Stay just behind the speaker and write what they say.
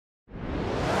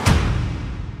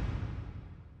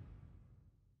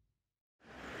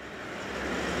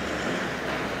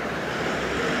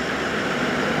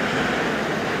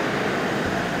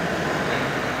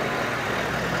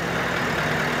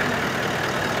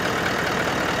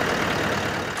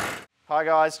Hi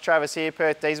guys, Travis here,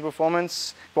 Perth Diesel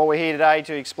Performance. What we're here today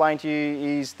to explain to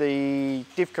you is the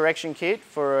diff correction kit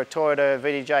for a Toyota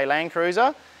VDJ Land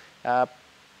Cruiser.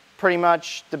 Pretty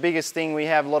much the biggest thing we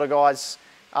have a lot of guys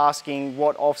asking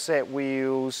what offset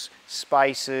wheels,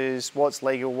 spacers, what's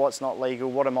legal, what's not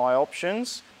legal, what are my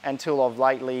options. Until of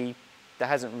lately, there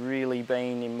hasn't really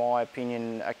been, in my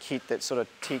opinion, a kit that sort of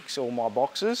ticks all my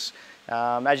boxes.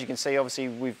 As you can see, obviously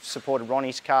we've supported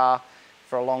Ronnie's car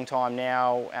for a long time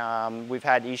now. We've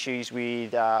had issues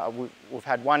with, we've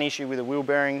had one issue with a wheel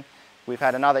bearing, we've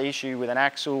had another issue with an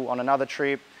axle on another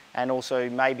trip, and also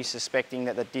maybe suspecting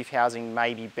that the diff housing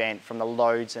may be bent from the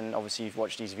loads, and obviously you've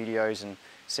watched his videos and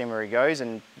seen where he goes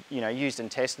and used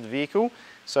and tested the vehicle.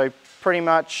 So pretty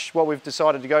much what we've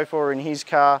decided to go for in his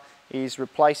car is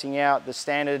replacing out the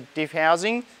standard diff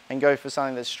housing and go for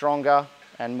something that's stronger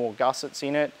and more gussets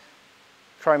in it.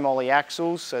 Chrome moly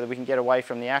axles so that we can get away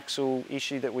from the axle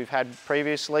issue that we've had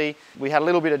previously. We had a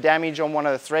little bit of damage on one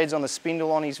of the threads on the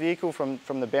spindle on his vehicle from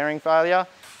the bearing failure,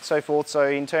 so forth. So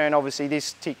in turn, obviously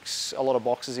this ticks a lot of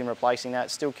boxes in replacing that,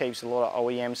 still keeps a lot of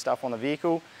OEM stuff on the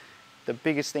vehicle. The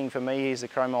biggest thing for me is the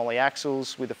chrome moly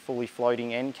axles with a fully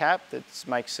floating end cap that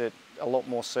makes it a lot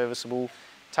more serviceable,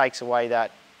 takes away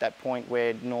that point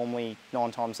where normally 9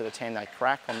 times out of 10 they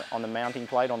crack on the mounting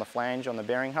plate, on the flange, on the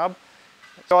bearing hub.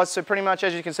 Guys, so pretty much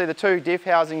as you can see, the two diff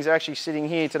housings are actually sitting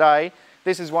here today.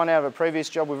 This is one out of a previous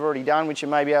job we've already done, which you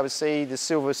may be able to see the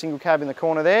silver single cab in the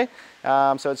corner there.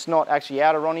 So it's not actually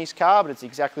out of Ronnie's car, but it's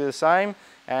exactly the same.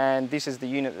 And this is the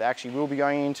unit that actually will be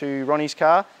going into Ronnie's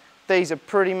car. These are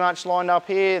pretty much lined up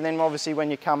here, and then obviously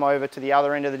when you come over to the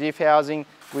other end of the diff housing,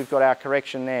 we've got our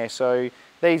correction there. So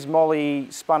these moly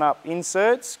spun up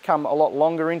inserts come a lot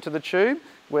longer into the tube,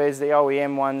 whereas the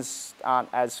OEM ones aren't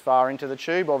as far into the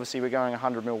tube. Obviously we're going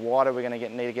 100mm wider, we're going to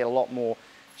need to get a lot more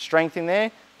strength in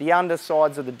there. The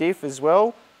undersides of the diff as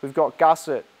well, we've got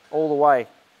gusset all the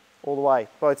way,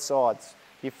 both sides.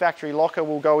 Your factory locker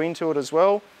will go into it as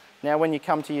well. Now when you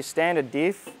come to your standard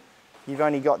diff, you've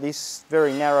only got this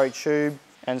very narrow tube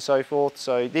and so forth.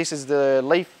 So this is the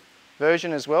leaf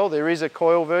version as well. There is a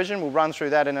coil version, we'll run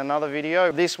through that in another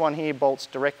video. This one here bolts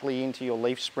directly into your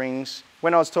leaf springs.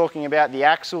 When I was talking about the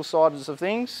axle sides of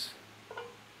things,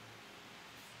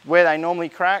 where they normally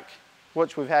crack,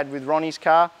 which we've had with Ronnie's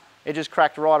car, it just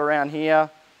cracked right around here,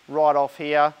 right off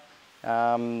here,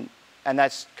 and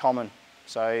that's common.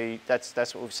 So that's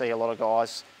what we see a lot of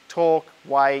guys. Torque,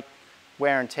 weight,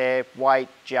 wear and tear, weight,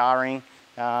 jarring.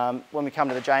 When we come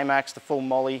to the JMACX, the full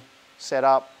moly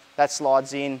setup, that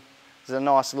slides in. There's a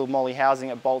nice little moly housing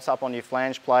that bolts up on your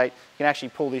flange plate. You can actually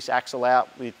pull this axle out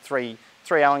with three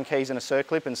Allen keys and a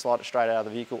circlip and slide it straight out of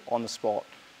the vehicle on the spot.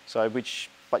 So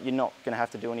but you're not going to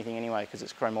have to do anything anyway because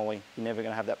it's chrome moly. You're never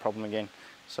going to have that problem again.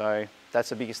 So that's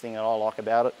the biggest thing that I like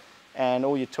about it. And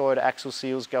all your Toyota axle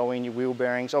seals go in, your wheel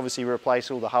bearings. Obviously we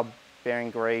replace all the hub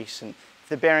bearing grease, and if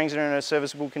the bearings are in a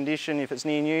serviceable condition, if it's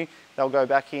near new, they'll go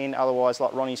back in. Otherwise,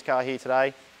 like Ronnie's car here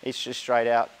today, it's just straight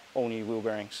out all new wheel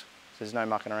bearings. So there's no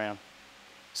mucking around.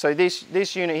 So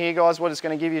this unit here, guys, what it's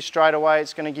going to give you straight away,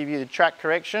 it's going to give you the track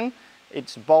correction.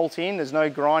 It's bolt in, there's no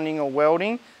grinding or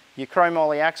welding. Your chrome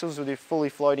moly axles with your fully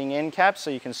floating end caps, so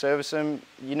you can service them.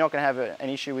 You're not going to have an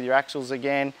issue with your axles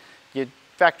again. Your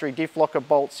factory diff locker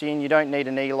bolts in. You don't need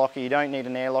an e-locker, you don't need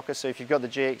an air locker. So if you've got the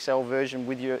GXL version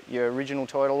with your original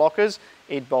Toyota lockers,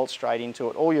 it bolts straight into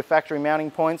it. All your factory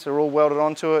mounting points are all welded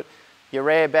onto it. Your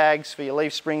airbags for your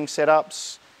leaf spring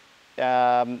setups,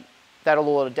 that'll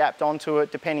all adapt onto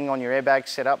it. Depending on your airbag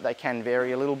setup, they can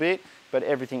vary a little bit, but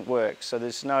everything works. So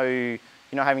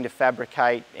you're not having to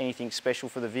fabricate anything special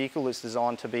for the vehicle. It's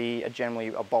designed to be generally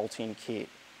a bolt-in kit.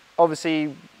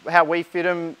 Obviously, how we fit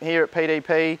them here at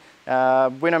PDP,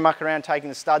 we don't muck around taking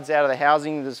the studs out of the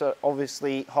housing. There's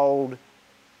obviously hold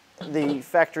the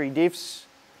factory diffs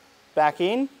back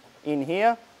in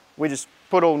here. We just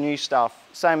put all new stuff.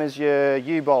 Same as your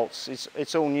U-bolts,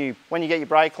 it's all new. When you get your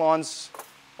brake lines,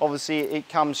 obviously it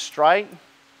comes straight.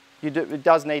 It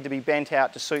does need to be bent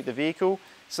out to suit the vehicle.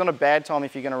 It's not a bad time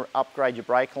if you're going to upgrade your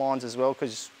brake lines as well,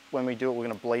 because when we do it, we're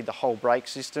going to bleed the whole brake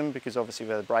system because obviously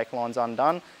the brake line's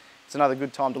undone. It's another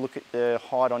good time to look at the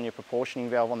height on your proportioning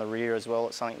valve on the rear as well.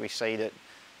 It's something we see that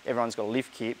everyone's got a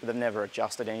lift kit, but they've never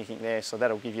adjusted anything there, so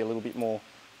that'll give you a little bit more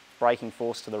braking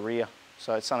force to the rear.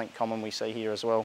 So it's something common we see here as well.